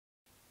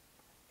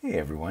Hey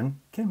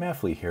everyone, Ken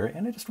Mafli here,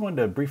 and I just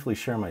wanted to briefly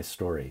share my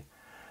story.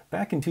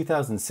 Back in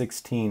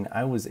 2016,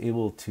 I was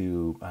able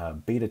to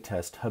beta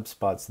test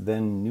HubSpot's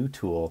then new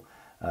tool,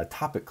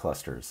 topic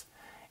clusters.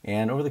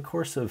 And over the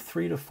course of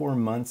 3 to 4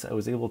 months, I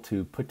was able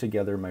to put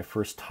together my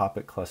first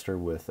topic cluster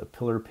with a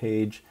pillar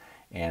page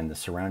and the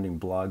surrounding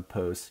blog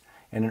posts.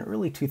 And in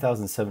early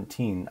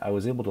 2017, I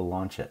was able to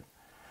launch it.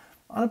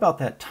 On about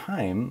that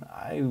time,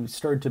 I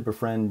started to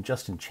befriend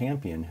Justin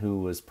Champion,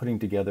 who was putting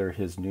together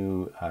his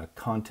new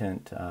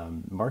content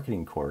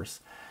marketing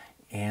course.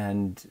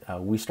 And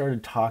we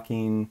started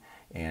talking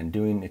and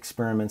doing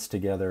experiments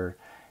together.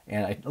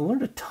 And I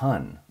learned a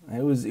ton.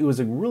 It was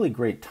a really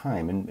great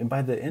time. And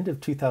by the end of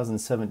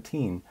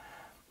 2017,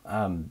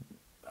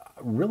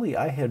 really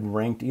I had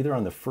ranked either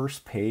on the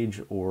first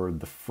page or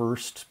the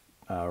first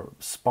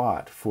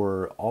spot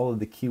for all of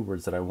the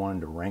keywords that I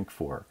wanted to rank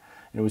for.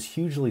 And it was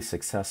hugely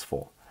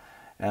successful.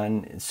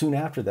 And soon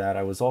after that,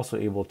 I was also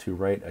able to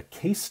write a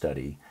case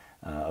study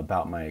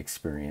about my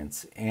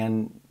experience.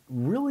 And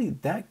really,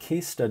 that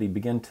case study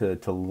began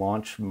to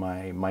launch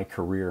my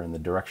career in the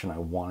direction I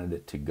wanted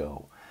it to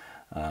go.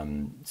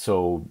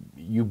 So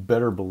you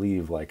better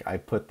believe, like, I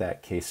put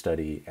that case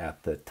study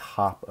at the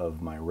top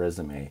of my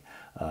resume,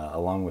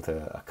 along with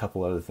a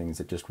couple other things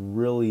that just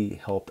really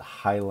helped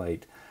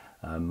highlight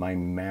my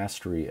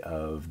mastery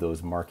of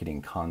those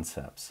marketing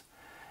concepts.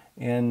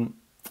 And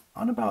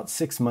on about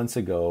 6 months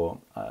ago,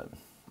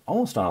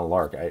 almost on a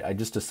lark, I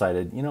just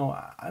decided,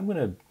 I'm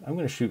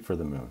gonna shoot for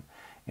the moon,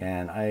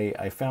 and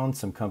I found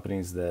some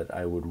companies that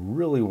I would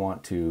really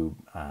want to,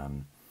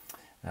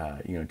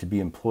 to be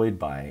employed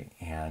by,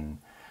 and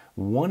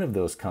one of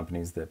those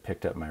companies that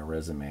picked up my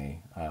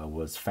resume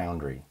was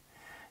Foundry.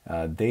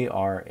 They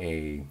are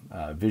a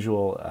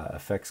visual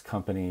effects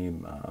company,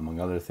 among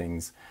other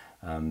things,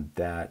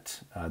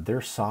 that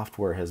their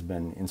software has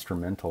been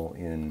instrumental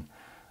in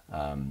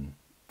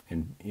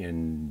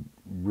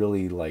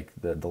really like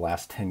the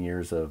last 10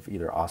 years of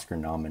either Oscar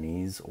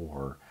nominees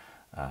or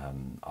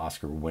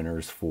Oscar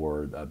winners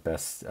for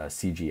best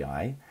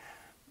CGI.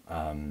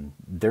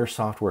 Their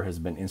software has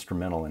been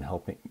instrumental in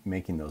helping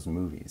making those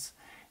movies.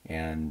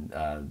 And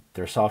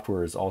their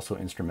software is also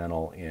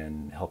instrumental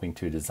in helping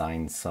to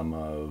design some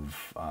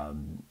of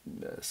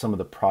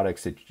the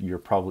products that you're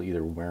probably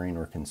either wearing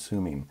or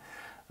consuming.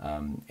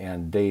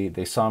 And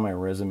they saw my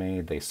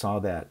resume, they saw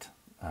that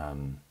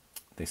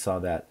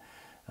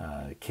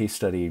case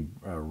study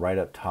right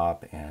up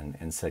top,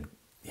 and said,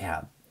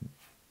 yeah,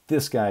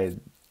 this guy,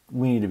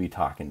 we need to be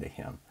talking to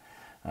him.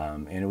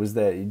 And it was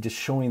that, just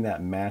showing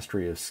that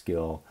mastery of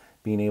skill,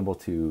 being able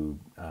to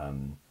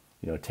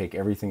take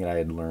everything that I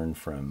had learned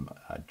from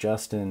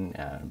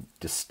Justin,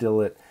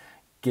 distill it,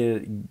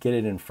 get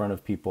it in front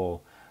of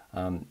people.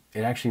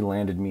 It actually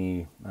landed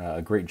me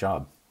a great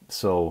job.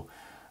 So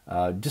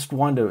just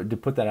wanted to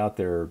put that out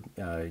there.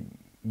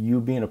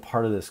 You being a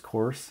part of this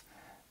course,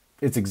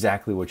 it's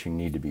exactly what you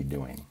need to be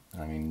doing.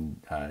 I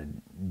mean,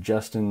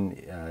 Justin,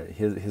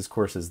 his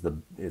course is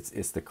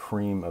it's the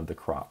cream of the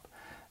crop.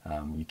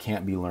 You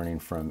can't be learning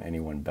from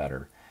anyone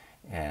better.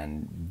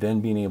 And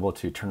then being able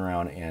to turn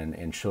around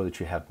and show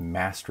that you have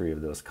mastery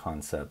of those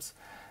concepts,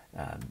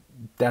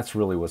 that's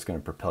really what's going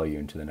to propel you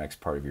into the next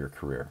part of your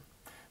career.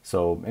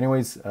 So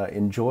anyways,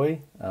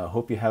 enjoy,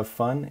 hope you have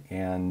fun,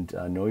 and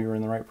know you're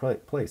in the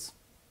right place.